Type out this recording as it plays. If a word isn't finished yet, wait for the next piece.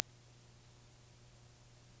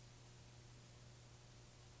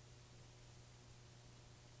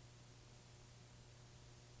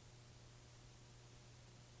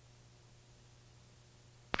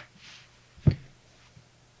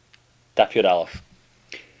Daf Yud Aleph.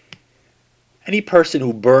 Any person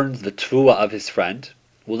who burns the tevuah of his friend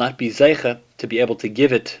will not be zeicha to be able to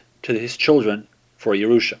give it to his children for a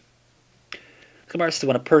Yerusha. The Gemara says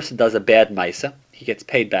when a person does a bad maisa, he gets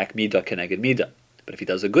paid back midah keneged midah. But if he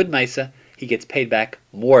does a good maisa, he gets paid back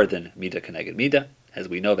more than midah keneged midah, as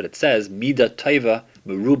we know that it says midah taiva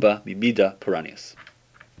meruba mimidah paranias.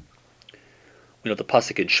 We know the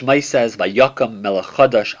pasuk in Shmai says Vayakam melech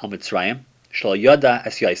chadash al Mitzrayim shlo yada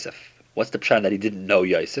es Yosef. What's the pshat that he didn't know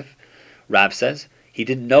Yosef? Rav says he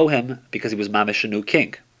didn't know him because he was mamish a new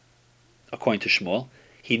king. According to Shmuel,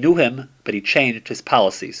 he knew him, but he changed his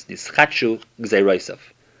policies. Nischachu gzeirosav.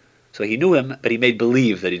 So he knew him, but he made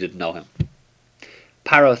believe that he didn't know him.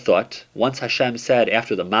 Paro thought, once Hashem said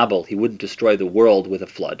after the Mabul he wouldn't destroy the world with a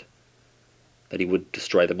flood, that he would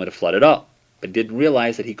destroy them with a flood at all. But didn't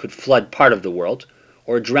realize that he could flood part of the world,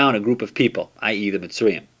 or drown a group of people, i.e. the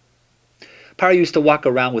Mitzrayim. Paro used to walk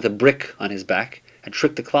around with a brick on his back and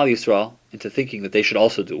trick the Klal Yisrael into thinking that they should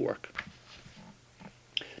also do work.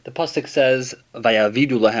 The pasuk says,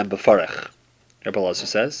 "Vayavidu lahem b'farech." Rebbe also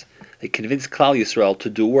says they convinced Klal Yisrael to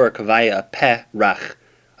do work via a peh rach,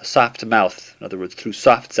 a soft mouth, in other words, through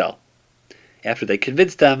soft cell. After they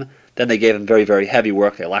convinced them, then they gave them very, very heavy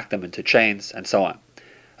work. They locked them into chains and so on.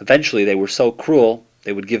 Eventually, they were so cruel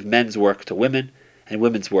they would give men's work to women and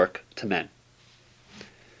women's work to men.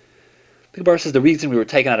 The Gemara says the reason we were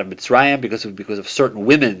taken out of Mitzrayim because of certain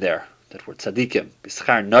women there that were tzaddikim.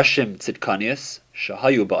 B'schar nashim tzidkanias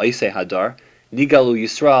shahayu ba'isei hadar nigalu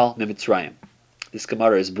Yisrael miMitzrayim. This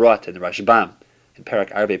Gemara is brought in the Rashbam in Perak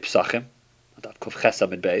Arvei Psachim, Kuf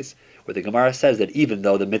Chesam and Beis, where the Gemara says that even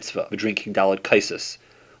though the mitzvah of drinking Daled Kaisis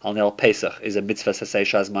al Nel Pesach is a mitzvah sasei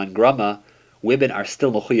shazman grama, women are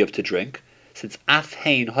still mechuyev to drink, since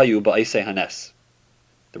afhein hayu ba'isei hanes.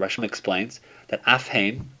 The Rashbam explains that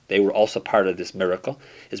afhein, they were also part of this miracle,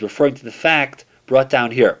 is referring to the fact brought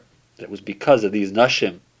down here, that it was because of these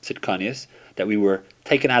nashim tzidkanias that we were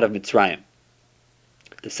taken out of Mitzrayim.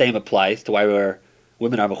 The same applies to why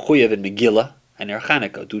women are mechuyev in Megillah and Ner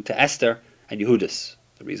Chanukah, due to Esther and Yehudis.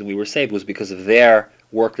 The reason we were saved was because of their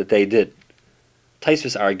work that they did.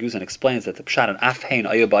 Taisvis argues and explains that the pshat on afhein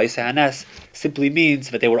ayu ba'isei hanes simply means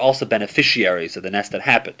that they were also beneficiaries of the nest that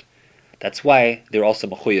happened. That's why they're also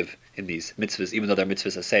mechuyev in these mitzvahs, even though they're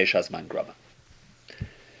mitzvahs asay shazman grama.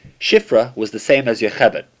 Shifra was the same as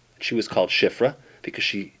Yocheved. She was called Shifra because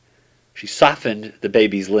she softened the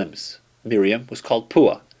baby's limbs. Miriam was called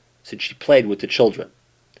Pua, since she played with the children.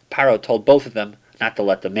 Paro told both of them not to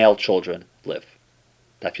let the male children live.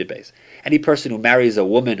 Daf Yud Beis. Any person who marries a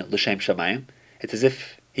woman l'shem shamayim, it's as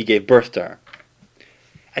if he gave birth to her.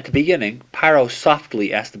 At the beginning, Paro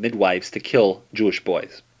softly asked the midwives to kill Jewish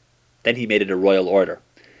boys. Then he made it a royal order.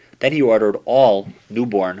 Then he ordered all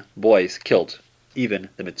newborn boys killed, even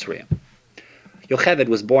the Mitzrayim. Yocheved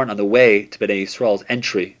was born on the way to Bnei Yisrael's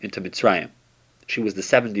entry into Mitzrayim. She was the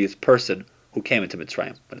 70th person who came into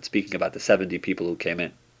Mitzrayim, but it's speaking about the 70 people who came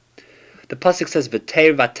in. The pasuk says,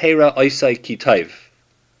 "V'atera oisai kitayv,"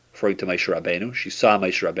 referring to Moshe Rabbeinu. She saw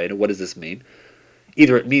Moshe Rabbeinu. What does this mean?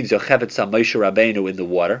 Either it means Yocheved saw Moshe Rabbeinu in the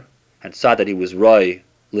water and saw that he was Roy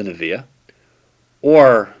Linavia,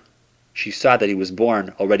 or she saw that he was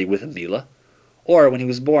born already with a Mila, or when he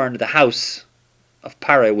was born, the house of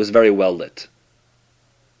Parai was very well lit.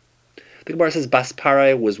 The Gemara says Bas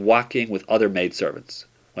Parai was walking with other maidservants.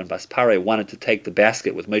 When Bas Parai wanted to take the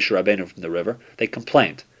basket with Moshe Rabbeinu from the river, they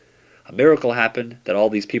complained. A miracle happened that all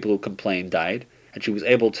these people who complained died, and she was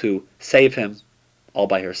able to save him all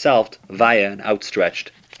by herself via an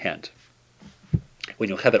outstretched hand. When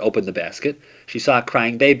Yocheved opened the basket, she saw a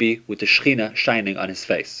crying baby with the Shechina shining on his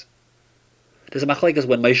face. There's a machlekes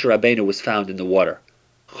when Moshe Rabbeinu was found in the water,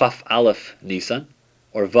 Chaf Aleph Nisan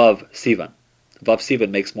or Vav Sivan. Vav Sivan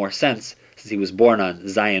makes more sense since he was born on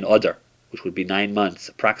Zayin Adar, which would be 9 months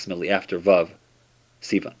approximately after Vav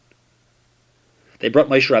Sivan. They brought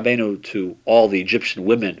Moshe Rabbeinu to all the Egyptian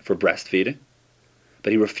women for breastfeeding,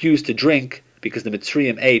 but he refused to drink because the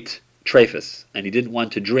Mitzrayim ate trephis, and he didn't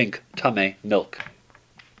want to drink tameh milk.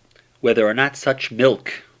 Whether or not such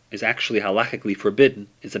milk is actually halachically forbidden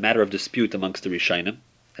is a matter of dispute amongst the Rishonim,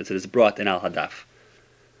 as it is brought in Al-Hadaf.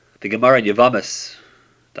 The Gemara in Yavamas,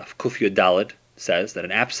 Daf Kuf Yud Daled, says that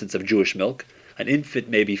in absence of Jewish milk, an infant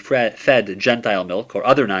may be fed Gentile milk or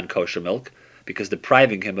other non-kosher milk, because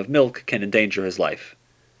depriving him of milk can endanger his life.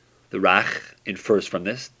 The Rach infers from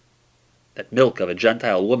this that milk of a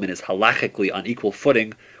Gentile woman is halachically on equal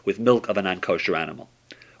footing with milk of a non-kosher animal.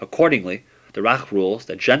 Accordingly, the Rach rules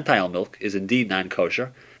that Gentile milk is indeed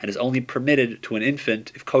non-kosher and is only permitted to an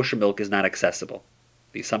infant if kosher milk is not accessible,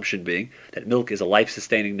 the assumption being that milk is a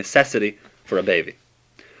life-sustaining necessity for a baby.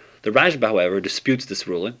 The Rashba, however, disputes this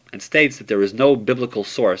ruling and states that there is no biblical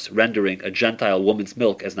source rendering a Gentile woman's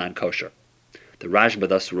milk as non-kosher. The Rashba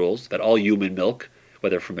thus rules that all human milk,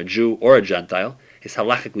 whether from a Jew or a Gentile, is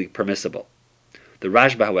halachically permissible. The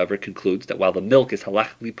Rashba, however, concludes that while the milk is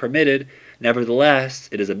halachically permitted, nevertheless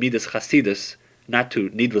it is a midas chasidus not to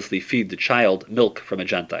needlessly feed the child milk from a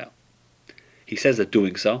Gentile. He says that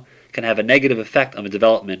doing so can have a negative effect on the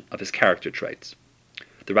development of his character traits.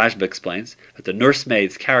 The Rashba explains that the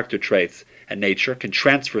nursemaid's character traits and nature can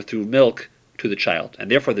transfer through milk to the child, and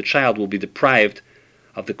therefore the child will be deprived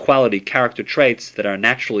of the quality character traits that are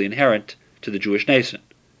naturally inherent to the Jewish nation.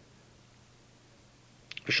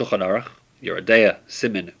 Shulchan Aruch, Yerodea,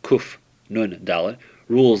 Siman, Kuf, Nun, Dalet,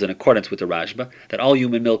 rules in accordance with the Rashba that all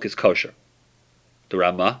human milk is kosher. The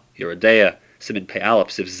Ramah, Yerodea, Siman Pei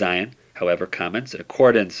Aleph, Sif Zayin, however, comments in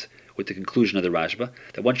accordance with the conclusion of the Rashba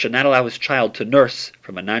that one should not allow his child to nurse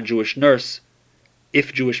from a non-Jewish nurse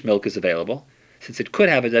if Jewish milk is available, since it could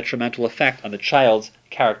have a detrimental effect on the child's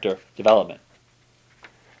character development.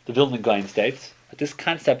 The Vilna Gaon states that this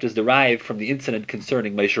concept is derived from the incident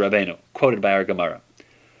concerning Moshe Rabbeinu, quoted by our Gemara.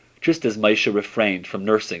 Just as Moshe refrained from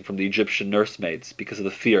nursing from the Egyptian nursemaids because of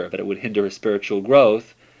the fear that it would hinder his spiritual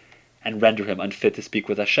growth and render him unfit to speak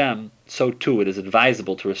with Hashem, so too it is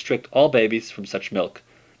advisable to restrict all babies from such milk,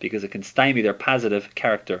 because it can stymie their positive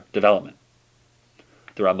character development.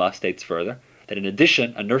 The Ramah states further that in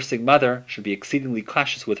addition, a nursing mother should be exceedingly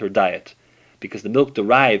cautious with her diet, because the milk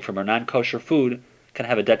derived from her non-kosher food can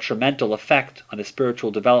have a detrimental effect on the spiritual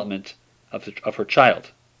development of her child.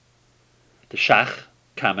 The Shach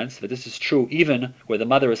comments that this is true even where the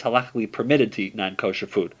mother is halachically permitted to eat non-kosher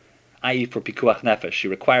food, i.e. for pikuach nefesh, she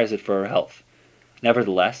requires it for her health.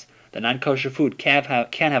 Nevertheless, the non-kosher food can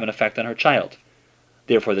have an effect on her child.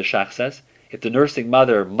 Therefore, the Shach says, if the nursing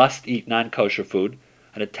mother must eat non-kosher food,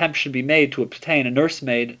 an attempt should be made to obtain a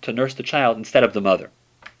nursemaid to nurse the child instead of the mother.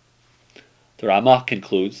 The Ramah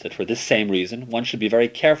concludes that for this same reason, one should be very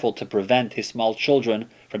careful to prevent his small children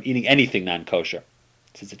from eating anything non-kosher,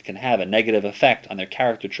 since it can have a negative effect on their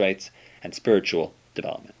character traits and spiritual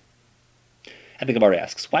development. And the Gemara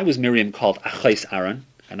asks, why was Miriam called Achos Aaron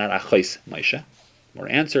and not Achos Moshe? More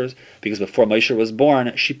answers, because before Moshe was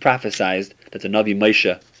born, she prophesied that the Navi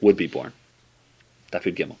Moshe would be born.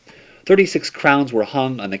 Dafyud Gimel. 36 crowns were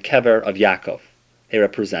hung on the kever of Yaakov. They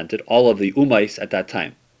represented all of the Umais at that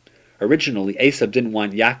time. Originally, Esav didn't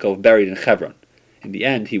want Yaakov buried in Hebron. In the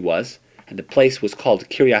end, he was, and the place was called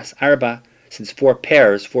Kiryas Arba, since 4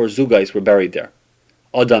 Zugais were buried there.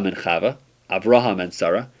 Adam and Chava, Avraham and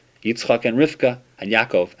Sarah, Yitzchak and Rivka, and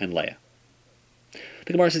Yaakov and Leah.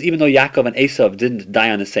 The Gemara says even though Yaakov and Esav didn't die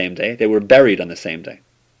on the same day, they were buried on the same day.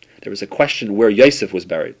 There was a question where Yosef was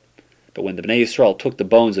buried. But when the Bnei Yisrael took the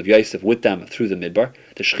bones of Yosef with them through the Midbar,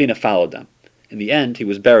 the Shekhinah followed them. In the end, he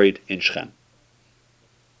was buried in Shechem.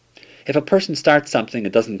 If a person starts something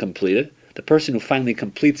and doesn't complete it, the person who finally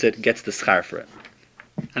completes it gets the schar for it.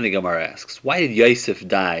 And the Gemara asks, why did Yosef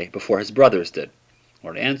die before his brothers did?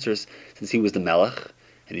 Or the answers, since he was the Melech,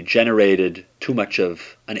 and he generated too much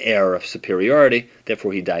of an air of superiority,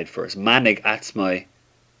 therefore he died first. Manig atzmai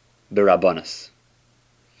berabanas.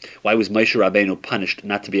 Why was Moshe Rabbeinu punished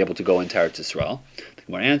not to be able to go into Eretz Yisrael? The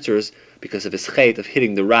Gemara answers, because of his chait of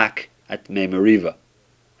hitting the rock at Mei Meriva.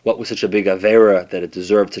 What was such a big avera that it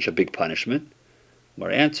deserved such a big punishment? The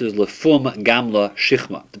Gemara answers, lefum gamla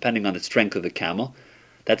shichma, depending on the strength of the camel.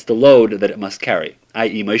 That's the load that it must carry.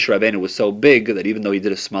 I.e., Moshe Rabbeinu was so big that even though he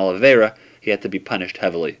did a small avera, he had to be punished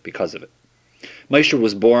heavily because of it. Moshe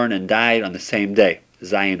was born and died on the same day,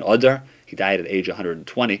 Zayin Adar. He died at age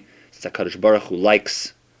 120, since HaKadosh Baruch Hu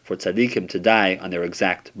likes for tzaddikim to die on their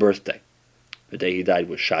exact birthday. The day he died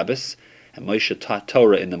was Shabbos, and Moshe taught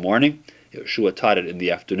Torah in the morning, Yeshua taught it in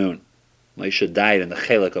the afternoon. Moshe died in the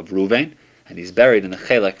Chelek of Ruvain, and he's buried in the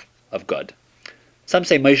Chelek of Gad. Some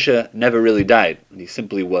say Moshe never really died, and he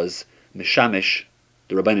simply was Mishamish,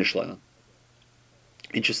 the Rabbeinu Shalom.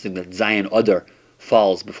 Interesting that Zayin Adar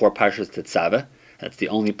falls before Parshas Tetzaveh. That's the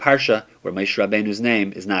only parsha where Moshe Rabbeinu's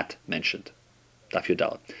name is not mentioned. Daf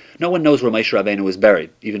Yudalad. No one knows where Moshe Rabbeinu was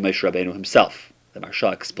buried, even Moshe Rabbeinu himself. The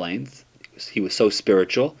Maharsha explains he was so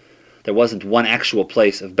spiritual, there wasn't one actual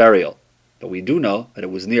place of burial, but we do know that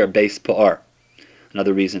it was near Beis Pa'ar.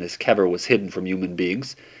 Another reason his kever was hidden from human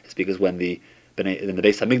beings is because when the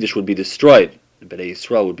Beis Hamikdash would be destroyed, the Bnei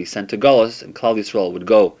Yisrael would be sent to Golos, and Klal Yisrael would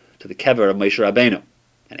go to the kever of Moshe Rabbeinu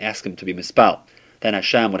and ask him to be mispal. Then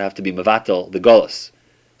Hashem would have to be mevatel the Golos,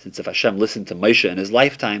 since if Hashem listened to Moshe in his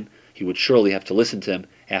lifetime, he would surely have to listen to him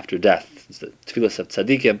after death, since the tefillas of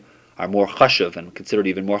tzaddikim are more chashuv and considered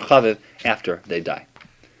even more chaviv after they die.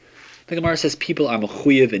 The Gemara says people are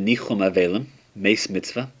mechuyev in nichum avelim, Meis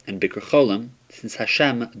Mitzvah, and Bikur Cholim, since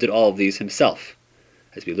Hashem did all of these himself.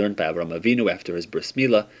 As we learned by Avraham Avinu after his bris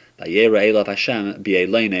milah, Vayera Elav Hashem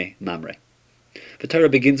B'Eleine Mamre. The Torah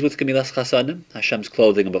begins with Gemilas Chasadim, Hashem's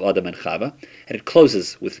clothing above Adam and Chava, and it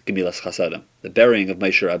closes with Gemilas Chasadim, the burying of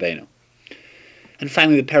Moshe Rabbeinu. And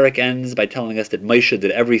finally the parak ends by telling us that Moshe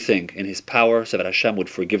did everything in his power so that Hashem would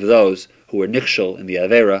forgive those who were nichshel in the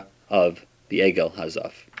Avera of the Egel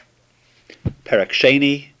Hazav. Parak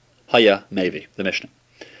Sheni, Haya Mevi, the Mishnah.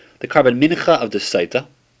 The carbon mincha of the Sotah,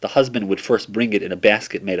 the husband would first bring it in a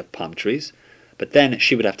basket made of palm trees, but then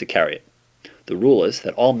she would have to carry it. The rule is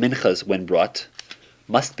that all minchas, when brought,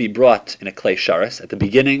 must be brought in a clay sharis at the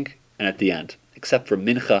beginning and at the end, except for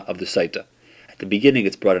mincha of the Sotah. At the beginning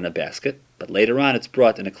it's brought in a basket, but later on it's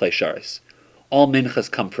brought in a clay sharis. All minchas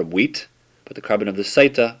come from wheat, but the carbon of the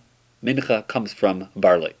Sotah, mincha, comes from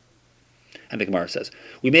barley. And the Gemara says,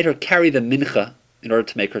 we made her carry the mincha in order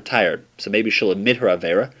to make her tired, so maybe she'll admit her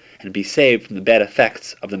avera and be saved from the bad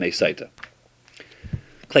effects of the Sotah.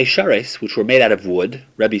 Clay sharis, which were made out of wood,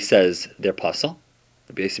 Rebbe says they're pasul.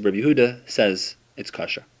 Rabbi Yehuda says it's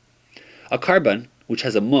kosher. A carbon which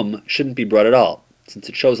has a mum shouldn't be brought at all, since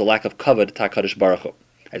it shows a lack of kavod to HaKadosh Baruch Hu,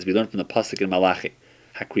 as we learned from the pasuk in Malachi,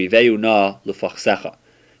 Hakriveu na l'fachsecha.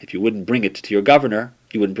 If you wouldn't bring it to your governor,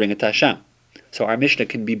 you wouldn't bring it to Hashem. So our Mishnah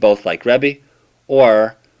can be both like Rebbe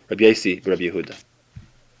or Rabbi Yossi Rabbi Yehuda.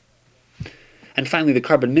 And finally, the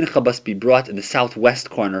carbon mincha must be brought in the southwest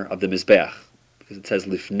corner of the Mizbeach, because it says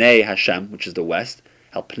Lifnei Hashem, which is the west,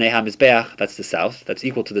 El Pnei HaMizbeach, that's the south, that's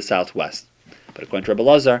equal to the southwest. But according to Rabbi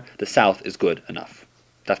Lazar, the south is good enough.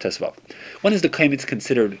 Daf Tesvav. When is the kaimitz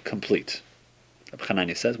considered complete? Rabbi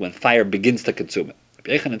Chananya says, when fire begins to consume it.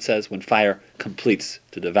 Rabbi Yechanan says, when fire completes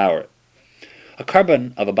to devour it. A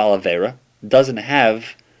carbon of a balavera doesn't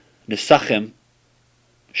have nisachim,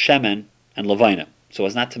 shemen, and levina, so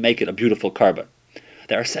as not to make it a beautiful carbon.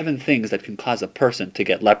 There are 7 things that can cause a person to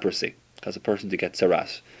get leprosy, cause a person to get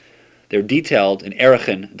saras. They're detailed in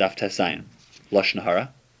Erechin Daf Tesayin, Lashon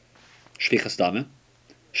Hara, Shvichas Damim,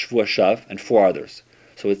 Shvua Shav, and 4 others.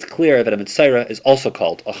 So it's clear that a Mitzayra is also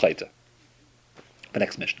called a Chayta. The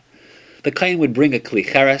next Mishnah. The Kayin would bring a Kli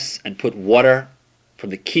Cheres and put water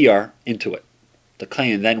from the Kiyar into it. The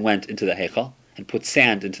Kayin then went into the Heichal and put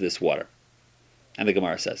sand into this water. And the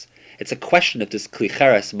Gemara says, it's a question if this Kli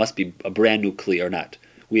Cheres must be a brand new Kli or not.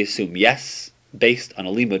 We assume yes, based on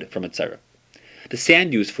a limud from Mitzayra. The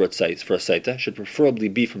sand used for a Sotah should preferably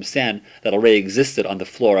be from sand that already existed on the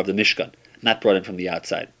floor of the Mishkan, not brought in from the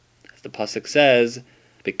outside. As the pasuk says,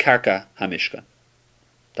 B'karka HaMishkan.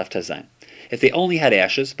 Daf Tezayin. If they only had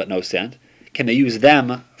ashes but no sand, can they use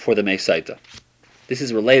them for the Sotah? This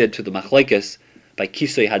is related to the machlekes by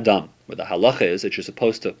Kisei Hadam, where the halacha is that you're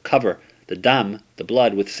supposed to cover the dam, the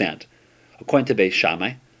blood, with sand. According to Beis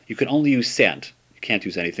Shammai, you can only use sand. You can't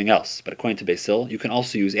use anything else. But according to Beis Hillel, you can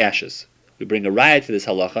also use ashes. We bring a raya to this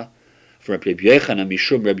halacha from Rabbi Yochanan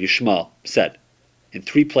Mishum Rabbi Yishmael said, in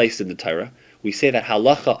 3 places in the Torah, we say that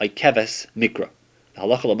halacha oikeves mikra. The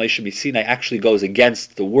halacha l'Moshe Sinai actually goes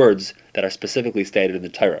against the words that are specifically stated in the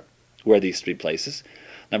Torah. Where are these 3 places?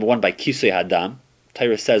 Number 1, by Kisei Hadam.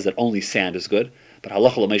 Torah says that only sand is good, but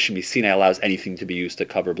halacha l'Moshe Sinai allows anything to be used to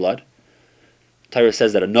cover blood. Torah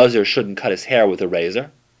says that a nazir shouldn't cut his hair with a razor,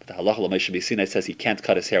 but the halacha l'Moshe Sinai says he can't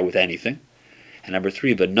cut his hair with anything. And number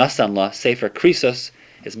 3, the nasan la sefer krisos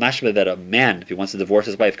is mashma that a man, if he wants to divorce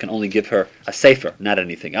his wife, can only give her a sefer, not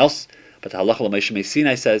anything else. But the halacha l'Moshe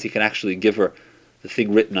Sinai says he can actually give her the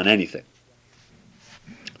thing written on anything.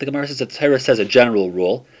 The Gemara says that Torah says a general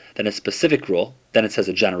rule, then a specific rule, then it says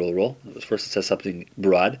a general rule. First it says something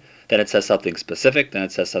broad, then it says something specific, then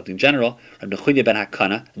it says something general. Rabbi Nechunya ben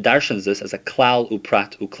Hakana darshans this as a klal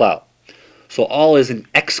uprat uklal. So all is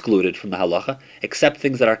excluded from the halacha, except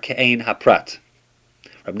things that are ke'ein haprat.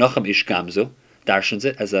 Rab Nocham Ish Gamzu darshans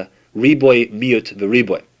it as a riboy miut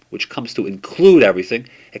v'riboy, which comes to include everything,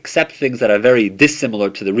 except things that are very dissimilar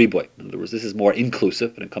to the riboy. In other words, this is more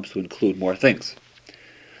inclusive, and it comes to include more things.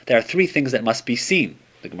 There are 3 things that must be seen,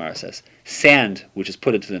 the Gemara says. Sand, which is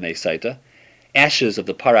put into the Sotah, ashes of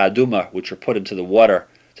the para aduma, which are put into the water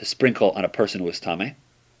to sprinkle on a person who is tameh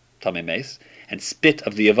mace, and spit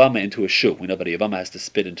of the yavama into a shoe. We know that a yavama has to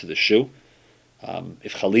spit into the shoe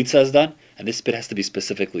if chalitza is done, and this spit has to be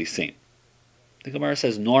specifically seen. The Gemara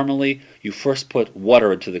says normally you first put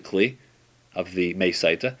water into the kli of the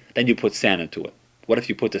Sotah, then you put sand into it. What if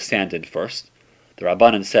you put the sand in first? The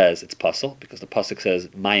Rabbanan says it's pasul because the pasuk says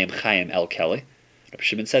Mayim Chayim El Keli. Rabbi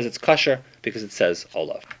Shimon says it's kosher because it says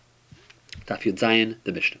Olav. Daf Yud Zayin,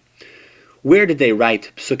 the Mishnah. Where did they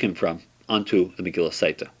write psukim from onto the Megillah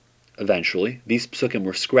Sotah? Eventually, these psukim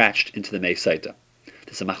were scratched into the Sotah.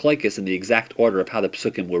 There's a machlokes in the exact order of how the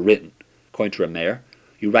psukim were written. According to Rameir,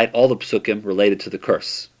 you write all the psukim related to the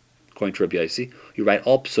curse. According to Rabbi Yossi, you write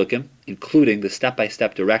all psukim, including the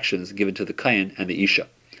step-by-step directions given to the Kayin and the Isha.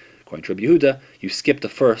 According to Rabbi Yehuda, you skip the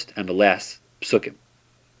first and the last psukim.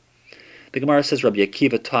 The Gemara says Rabbi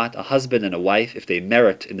Akiva taught a husband and a wife, if they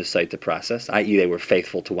merit in the Sotah process, i.e. they were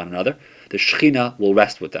faithful to one another, the Shechina will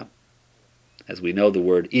rest with them. As we know, the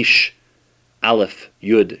word Ish, Aleph,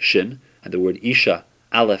 Yud, Shin, and the word Isha,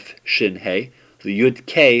 Aleph, Shin, Hey, the Yud,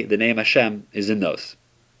 K, the name Hashem, is in those.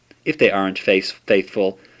 If they aren't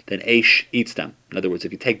faithful, then Aish eats them. In other words,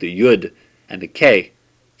 if you take the Yud and the K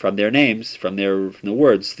from their names, from the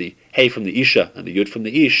words, the Hey from the Isha and the Yud from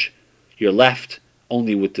the Ish, you're left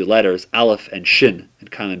only with the letters Aleph and Shin in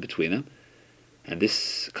common between them, and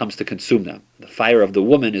this comes to consume them. The fire of the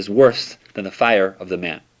woman is worse than the fire of the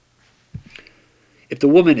man. If the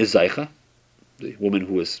woman is Zaycha, the woman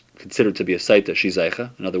who is considered to be a Sotah, she's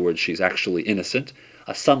Zaycha, in other words, she's actually innocent,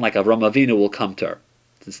 a son like Avram Avinu will come to her.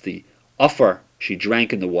 Since the offer she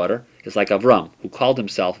drank in the water is like Avram, who called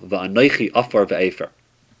himself Va'anoichi Afar Ve'efer.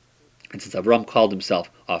 And since Avram called himself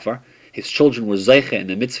Afar, his children were Zaycha in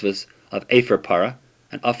the mitzvahs of Efer Para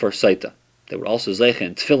and Afar Sotah. They were also Zaycha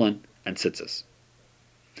in Tefillin and Tzitzis.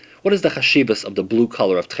 What is the chashibas of the blue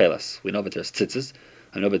color of Tchelas? We know that there's Tzitzis.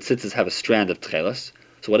 I know that Tzitzis have a strand of Tchelas.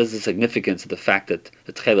 So what is the significance of the fact that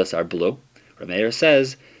the Tchelas are blue? Rameir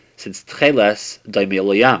says, since Tchelas daimel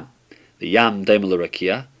l'yam, the yam daimel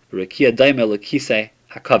l'rakia, the rakia daimel l'kisei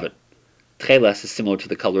hakavod. Tchelas is similar to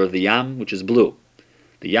the color of the yam, which is blue.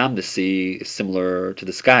 The yam, the sea, is similar to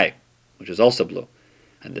the sky, which is also blue.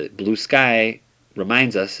 And the blue sky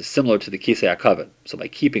reminds us is similar to the kisei hakavod. So by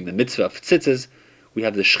keeping the mitzvah of tzitzis, we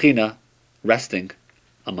have the Shechina resting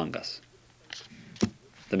among us.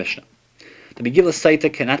 The Mishnah. The Megillah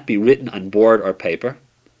Sotah cannot be written on board or paper,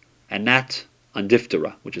 and not on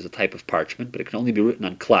diphthera, which is a type of parchment, but it can only be written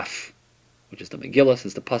on klaf, which is the Megillah,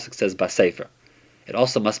 since the pasuk says basefer. It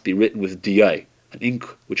also must be written with diyai, an ink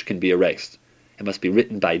which can be erased. It must be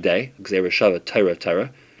written by day, gzereshava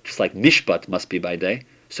Torah, just like mishpat must be by day,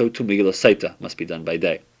 so too Megillah Sotah must be done by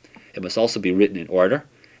day. It must also be written in order,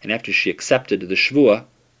 and after she accepted the shvuah,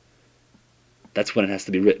 that's when it has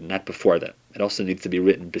to be written, not before that. It also needs to be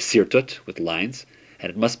written besirtut, with lines, and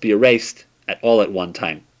it must be erased at one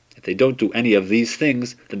time. If they don't do any of these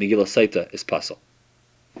things, the Megillah Sotah is pasul.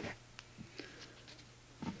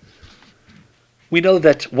 We know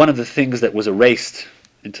that one of the things that was erased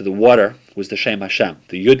into the water was the Shem Hashem,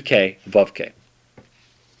 the Yud K, Vav K.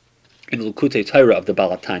 In the Likutei Torah of the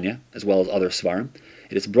Baal HaTanya, as well as other Svarim,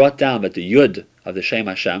 it is brought down that the Yud of the Shem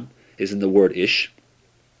Hashem is in the word Ish,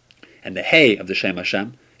 and the Hey of the Shem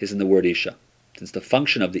Hashem is in the word Isha. Since the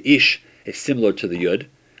function of the Ish is similar to the Yud,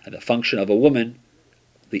 and the function of a woman,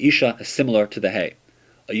 the Isha, is similar to the Hey.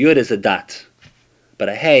 A Yud is a dat, but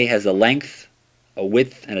a Hey has a length, a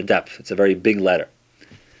width, and a depth. It's a very big letter.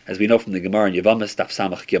 As we know from the Gemara in Yevamos Daf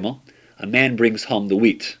Samach Gimel, a man brings home the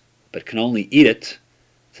wheat, but can only eat it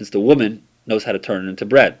since the woman knows how to turn it into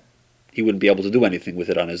bread. He wouldn't be able to do anything with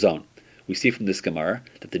it on his own. We see from this Gemara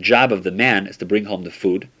that the job of the man is to bring home the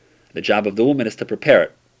food, and the job of the woman is to prepare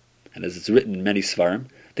it. And as it's written in many Svarim,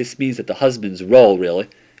 this means that the husband's role, really,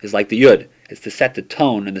 is like the Yud. It's to set the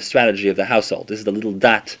tone and the strategy of the household. This is the little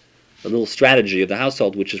dot, the little strategy of the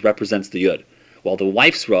household, which represents the Yud. While the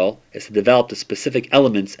wife's role is to develop the specific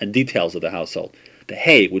elements and details of the household. The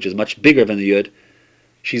Hey, which is much bigger than the Yud,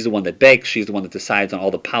 she's the one that bakes, she's the one that decides on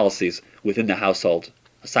all the policies within the household,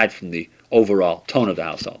 aside from the overall tone of the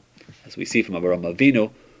household. As we see from Avraham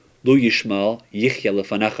Avinu, Lu Yishmael Yichya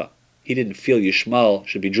Lefanecha. He didn't feel Yishmael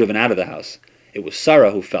should be driven out of the house. It was Sarah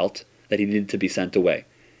who felt that he needed to be sent away.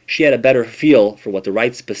 She had a better feel for what the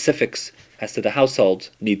right specifics as to the household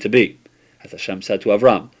need to be. As Hashem said to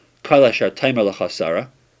Avram, Kol asher taimer lecha Sarah,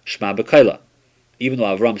 shma b'kaila. Even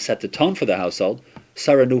though Avram set the tone for the household,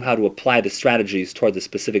 Sarah knew how to apply the strategies toward the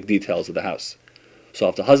specific details of the house. So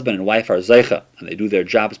if the husband and wife are zeicha, and they do their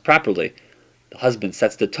jobs properly, the husband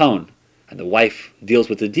sets the tone, and the wife deals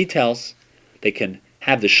with the details, they can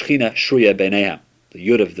have the Shechina Shruya Beinehem, the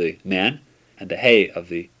Yud of the man, and the Hey of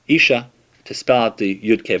the Isha, to spell out the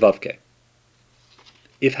Yud Ke Vav Ke.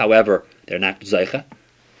 If, however, they're not zeicha,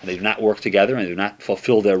 and they do not work together, and they do not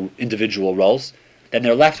fulfill their individual roles, then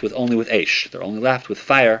they're left only with Eish. They're only left with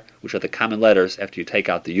fire, which are the common letters after you take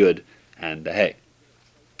out the Yud and the Hey.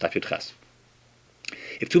 Daf Yud Ches.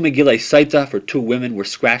 If two Megillai Sotah for two women were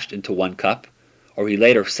scratched into one cup, or he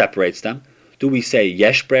later separates them, do we say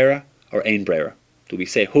Yesh Brera or Ein Brera? Do we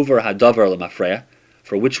say Huvar Hadavar Lemafreya,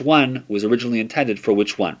 for which one was originally intended for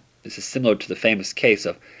which one? This is similar to the famous case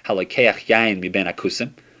of Halakeach Yain Mi Ben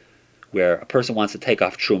Akusim, where a person wants to take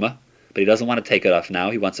off truma, but he doesn't want to take it off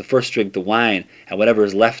now. He wants to first drink the wine, and whatever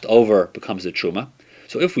is left over becomes the truma.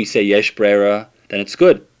 So if we say yesh brera, then it's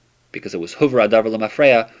good, because it was huvra adavar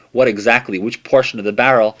lemafreya. What exactly, which portion of the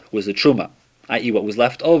barrel was the truma? I.e., what was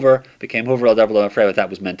left over became huvra adavar lemafreya, but that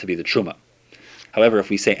was meant to be the truma. However, if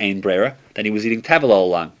we say ein brera, then he was eating tevel all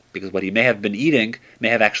along, because what he may have been eating may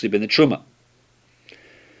have actually been the truma.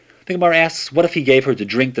 The Gemara asks, what if he gave her to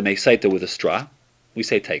drink the meisaita with a straw? We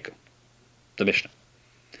say teiku. The Mishnah.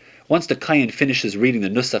 Once the Kayin finishes reading the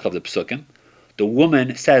nusach of the psukim, the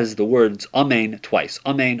woman says the words amen twice.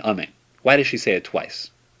 Amen, amen. Why does she say it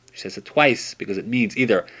twice? She says it twice because it means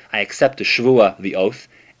either I accept the shvua, the oath,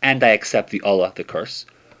 and I accept the Allah, the curse,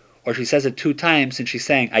 or she says it 2 times since she's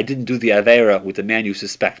saying I didn't do the avera with the man you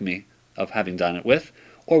suspect me of having done it with,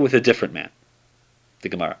 or with a different man. The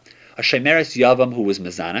Gemara. A shemeres yavam who was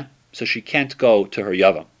mezana, so she can't go to her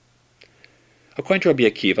yavam. According to Rabbi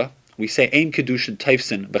Akiva, we say ein kedushin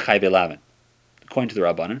taifsin b'chai v'lavin. According to the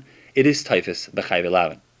Rabbanan, it is taifis b'chai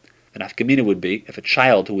v'lavin. The nafkamina would be if a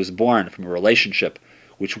child who was born from a relationship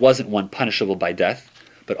which wasn't one punishable by death,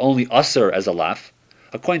 but only usher as a laf.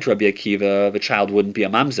 According to Rabbi Akiva, the child wouldn't be a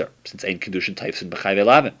mamzer, since ein kedushin taifsin b'chai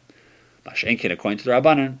v'lavin. Mashenkin, according to the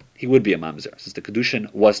Rabbanan, he would be a mamzer, since the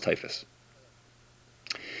kedushin was taifis.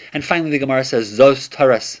 And finally, the Gemara says zos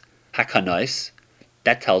taras hakanais.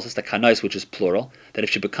 That tells us, the kanais, which is plural, that if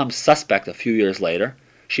she becomes suspect a few years later,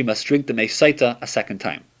 she must drink the meisaita a second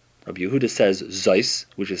time. Rabbi Yehuda says zois,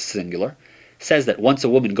 which is singular, says that once a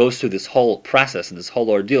woman goes through this whole process and this whole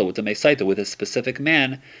ordeal with the meisaita with a specific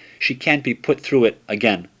man, she can't be put through it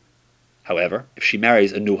again. However, if she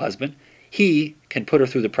marries a new husband, he can put her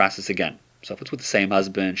through the process again. So if it's with the same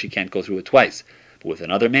husband, she can't go through it twice. But with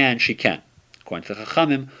another man, she can. According to the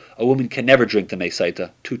Chachamim, a woman can never drink the meisaita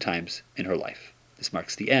 2 times in her life. This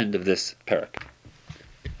marks the end of this parak.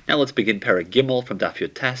 Now let's begin parak Gimel from Daf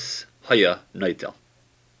Yud Tes, Haya Noitel.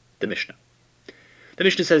 The Mishnah. The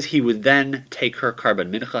Mishnah says he would then take her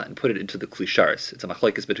karban mincha and put it into the klisharis. It's a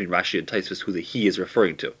machlokes between Rashi and Taisvus who the he is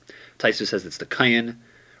referring to. Taisvus says it's the kayin,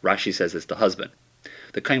 Rashi says it's the husband.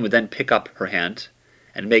 The kayin would then pick up her hand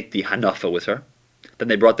and make the hanafa with her. Then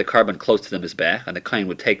they brought the karban close to the mizbech, and the kayin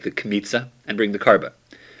would take the kmitza and bring the karban.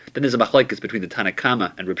 Then there's a machlokes between the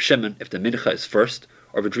Tanakama and Reb Shimon if the mincha is first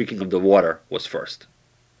or if the drinking of the water was first.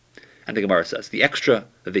 And the Gemara says the extra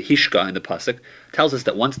vihishka in the pasuk tells us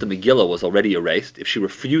that once the Megillah was already erased, if she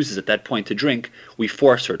refuses at that point to drink, we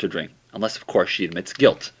force her to drink, unless of course she admits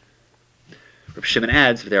guilt. Reb Shimon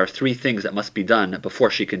adds that there are 3 things that must be done before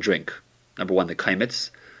she can drink. Number 1, the kaimitz.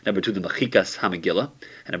 Number 2, the mechikas ha-Megillah.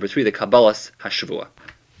 And number 3, the kabbalas ha-shavua.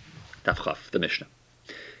 Tafchaf, the Mishnah.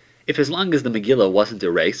 If as long as the Megillah wasn't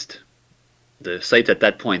erased, the Sotah at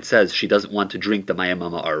that point says she doesn't want to drink the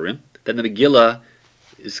Mayamama Arim, then the Megillah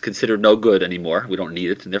is considered no good anymore. We don't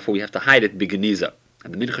need it, and therefore we have to hide it b'geniza,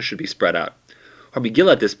 and the mincha should be spread out. Her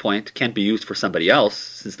Megillah at this point can't be used for somebody else,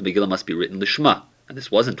 since the Megillah must be written lishma, and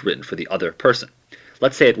this wasn't written for the other person.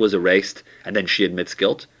 Let's say it was erased, and then she admits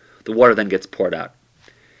guilt. The water then gets poured out.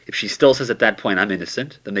 If she still says at that point, I'm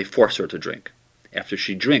innocent, then they force her to drink. After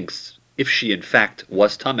she drinks, if she in fact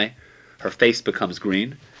was tameh, her face becomes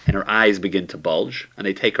green, and her eyes begin to bulge, and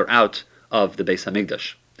they take her out of the Beis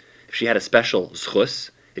Hamikdash. If she had a special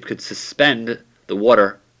zchus, it could suspend the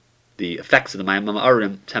water, the effects of the Mayim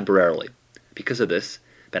Arim, temporarily. Because of this,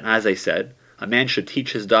 Ben Azai said, a man should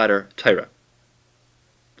teach his daughter Torah,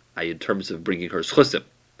 i.e. in terms of bringing her zchusim.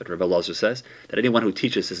 But Rebbe Elazar says that anyone who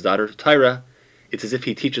teaches his daughter Torah, it's as if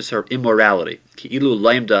he teaches her immorality. Ki ilu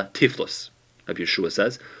laimda tiflus. Rabbi Yeshua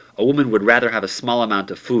says, a woman would rather have a small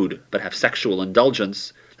amount of food but have sexual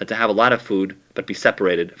indulgence than to have a lot of food but be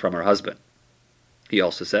separated from her husband. He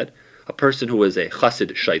also said, a person who is a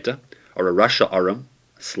chassid shaita, or a rasha arum,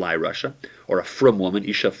 a sly rasha, or a frum woman,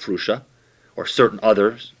 isha frusha, or certain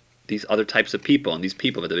others, these other types of people, and these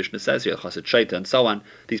people, the Mishnah says here, chassid shaita, and so on,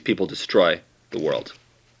 these people destroy the world.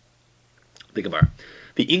 The Gemara.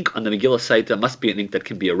 The ink on the Megillah Sotah must be an ink that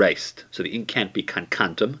can be erased, so the ink can't be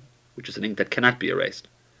kankantum, which is an ink that cannot be erased.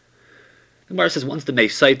 The Gemara says once the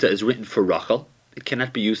Meisaita is written for Rachel, it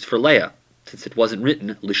cannot be used for Leah, since it wasn't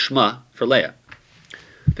written lishma for Leah.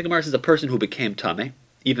 The Gemara says a person who became Tameh,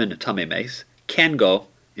 even Tameh Meis, can go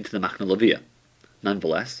into the Machna Leviah.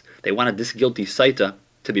 Nonetheless, they wanted this guilty Saita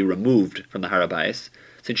to be removed from the Harabayas,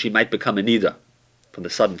 since she might become a Nida, from the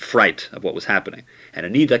sudden fright of what was happening. And a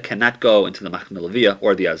Nida cannot go into the Machna Leviah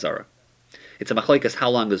or the Azara. It's a machlokes how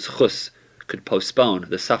long the Zchus could postpone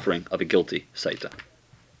the suffering of a guilty Saita.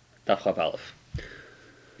 Tafchav Aleph.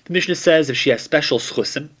 The Mishnah says if she has special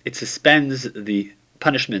schusim, it suspends the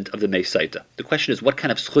punishment of the Meisaita. The question is, what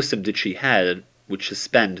kind of schusim did she have would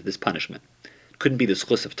suspend this punishment. It couldn't be the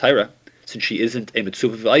schus of Torah, since she isn't a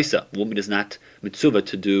mitzvah v'aisa. A woman is not mitzvah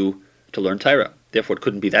to learn Torah. Therefore, it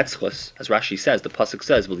couldn't be that schus. As Rashi says, the pasuk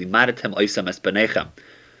says, "V'limadatem oisam es benechem."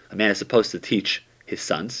 A man is supposed to teach his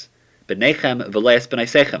sons, benechem v'leis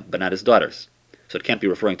benaisechem, but not his daughters. So it can't be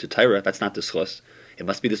referring to Torah. That's not the schus. It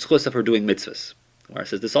must be the schus of her doing mitzvahs. Where it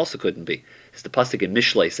says this also couldn't be. As the pasuk in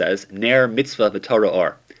Mishlei says, "Ner mitzvah v'Torah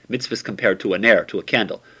or." Mitzvah is compared to a ner, to a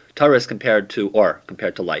candle. Torah is compared to or,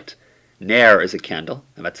 compared to light. Ner is a candle,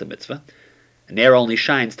 and that's a mitzvah. A ner only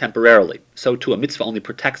shines temporarily. So too a mitzvah only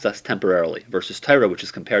protects us temporarily, versus Torah, which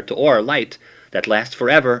is compared to or, light, that lasts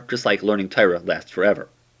forever, just like learning Torah lasts forever.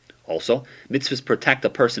 Also, mitzvahs protect a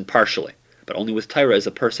person partially, but only with Torah is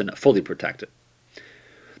a person fully protected.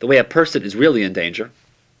 The way a person is really in danger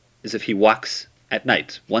is if he walks at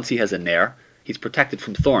night. Once he has a ner, he's protected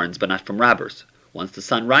from thorns, but not from robbers. Once the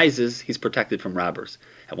sun rises, he's protected from robbers.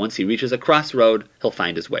 And once he reaches a crossroad, he'll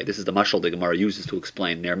find his way. This is the mashal the Gemara uses to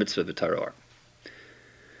explain ner mitzvah v'Torah.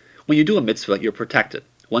 When you do a mitzvah, you're protected.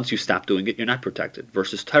 Once you stop doing it, you're not protected.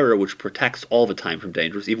 Versus Torah, which protects all the time from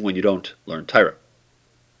dangers, even when you don't learn Torah.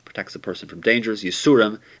 Protects the person from dangers,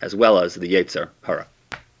 Yisurim, as well as the Yetzer Hara.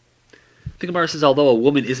 The Gemara says, although a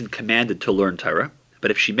woman isn't commanded to learn Torah,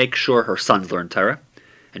 but if she makes sure her sons learn Torah,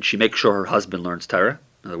 and she makes sure her husband learns Torah,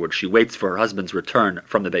 in other words, she waits for her husband's return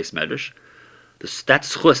from the Beis Medrash, that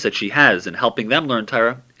schus that she has in helping them learn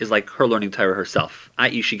Torah is like her learning Torah herself,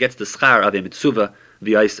 i.e. she gets the schar of a mitzvah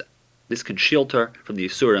v'yaisa. This can shield her from the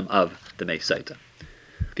Yisurim of the Sotah.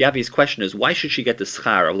 The obvious question is, why should she get the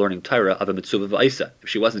schar of learning Torah of a mitzvah v'yaisa if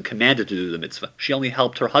she wasn't commanded to do the mitzvah? She only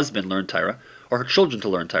helped her husband learn Torah, or her children to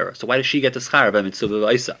learn Torah. So why does she get the schar of a mitzvah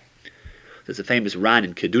v'yaisa? There's a famous Ran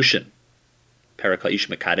in Kedushin, Parak Ha'ish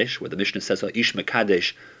Mekadesh, where the Mishnah says Ha'ish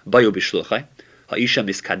Mekadesh Bayu Bishluchai, Ha'isha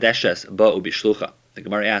Miskadeshes Ba'u Bishlucha. The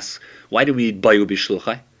Gemara asks, why do we need Bayu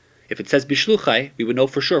Bishluchai? If it says Bishluchai, we would know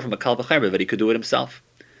for sure from a Kal V'chaymer that he could do it himself.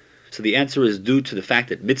 So the answer is due to the fact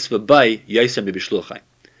that Mitzvah Bay Yaisem Bishluchai.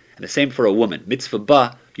 And the same for a woman, Mitzvah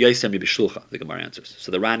Ba Yaisem Bishlucha, the Gemara answers.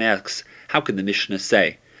 So the Ran asks, how can the Mishnah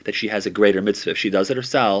say that she has a greater mitzvah if she does it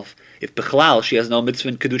herself, if Bichlal she has no mitzvah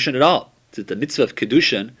in Kedushin at all? That the mitzvah of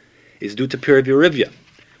Kedushin is due to Piri V'Rivya,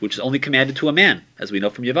 which is only commanded to a man, as we know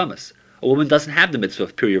from Yavamas. A woman doesn't have the mitzvah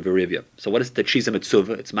of Piri V'Rivya. So what is that she's a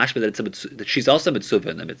mitzvah? It's mashma that she's also a mitzvah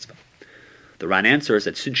in the mitzvah. The Ran answers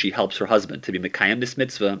that since she helps her husband to be mekayim this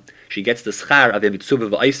mitzvah, she gets the schar of a mitzvah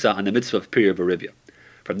v'aisa on the mitzvah of Piri V'Rivya.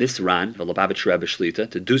 From this Ran, the Lubavitch Rebbe Shlita,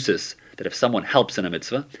 deduces that if someone helps in a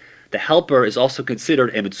mitzvah, the helper is also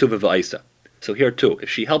considered a mitzvah v'aisa. So here too, if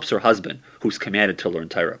she helps her husband, who's commanded to learn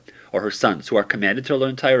Torah, or her sons, who are commanded to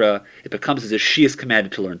learn Torah, it becomes as if she is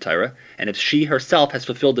commanded to learn Torah, and if she herself has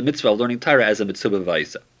fulfilled the mitzvah of learning Torah as a mitzvah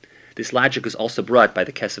v'aisa. This logic is also brought by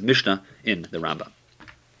the Kesef Mishnah in the Rambam.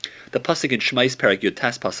 The pasuk in Shmais Perek Yud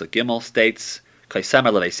Tes pasuk Gimel states,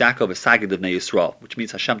 "Kaisamer leVeis Yaakov v'sagid l'Bnei Yisrael," which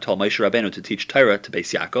means Hashem told Moshe Rabbeinu to teach Torah to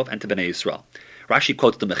Beis Yaakov and to Bnei Yisrael. Rashi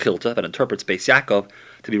quotes the Mechilta that interprets Beis Yaakov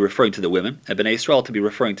to be referring to the women and Bnei Yisrael to be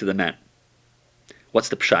referring to the men. What's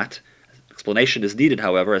the pshat? Explanation is needed,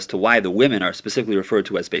 however, as to why the women are specifically referred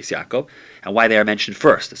to as Beis Yaakov and why they are mentioned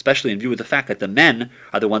first, especially in view of the fact that the men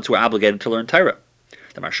are the ones who are obligated to learn Torah.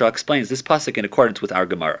 The Maharsha explains this pasuk in accordance with our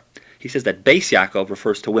Gemara. He says that Beis Yaakov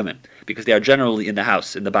refers to women because they are generally in the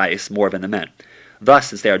house, in the bayis, more than the men. Thus,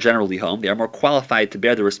 since they are generally home, they are more qualified to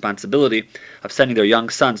bear the responsibility of sending their young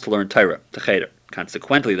sons to learn Torah, to cheder.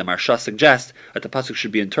 Consequently, the Maharsha suggests that the pasuk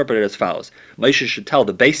should be interpreted as follows: Moshe should tell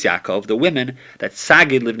the Beis Yaakov, the women, that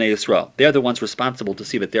Sagid Livnei Yisrael. They are the ones responsible to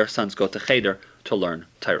see that their sons go to cheder to learn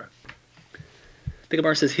Torah. The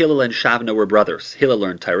Gemara says Hillel and Shavna were brothers. Hillel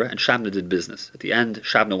learned Torah and Shavna did business. At the end,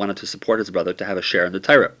 Shavna wanted to support his brother to have a share in the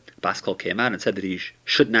Torah. Baskol came out and said that he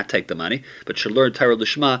should not take the money, but should learn Torah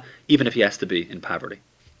Lishma, even if he has to be in poverty.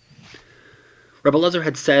 Rabbi Lazar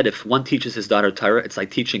had said if one teaches his daughter Torah, it's like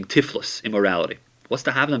teaching tiflus, immorality. What's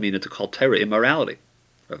the havna mean to call Torah immorality?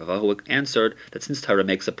 Rabbi Vahu answered that since Torah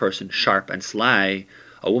makes a person sharp and sly,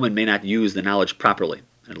 a woman may not use the knowledge properly,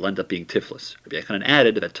 and it'll end up being tiflus. Rabbi Yechanan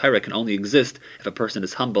added that Torah can only exist if a person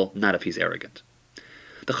is humble, not if he's arrogant.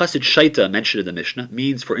 The chassid shaita mentioned in the Mishnah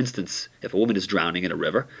means, for instance, if a woman is drowning in a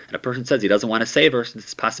river, and a person says he doesn't want to save her since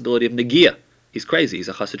it's possibility of negiah. He's crazy, he's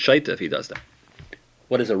a chassid shaita if he does that.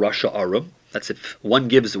 What is a rasha arum? That's if one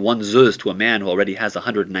gives one zuz to a man who already has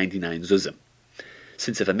 199 zuzim.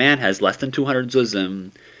 Since if a man has less than 200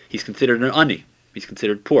 zuzim, he's considered an ani, he's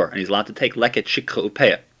considered poor, and he's allowed to take leket shikha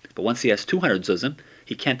upeya. But once he has 200 zuzim,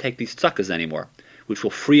 he can't take these tzedakahs anymore, which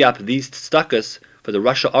will free up these tzedakahs for the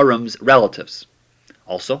rasha arum's relatives.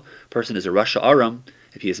 Also, a person is a rasha arum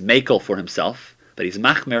if he is makel for himself, that he's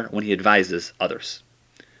machmer when he advises others.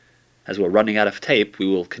 As we're running out of tape, we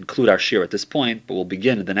will conclude our shir at this point, but we'll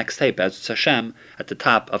begin in the next tape, as Hashem, at the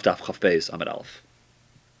top of Daf Chav Beis Amud Aleph.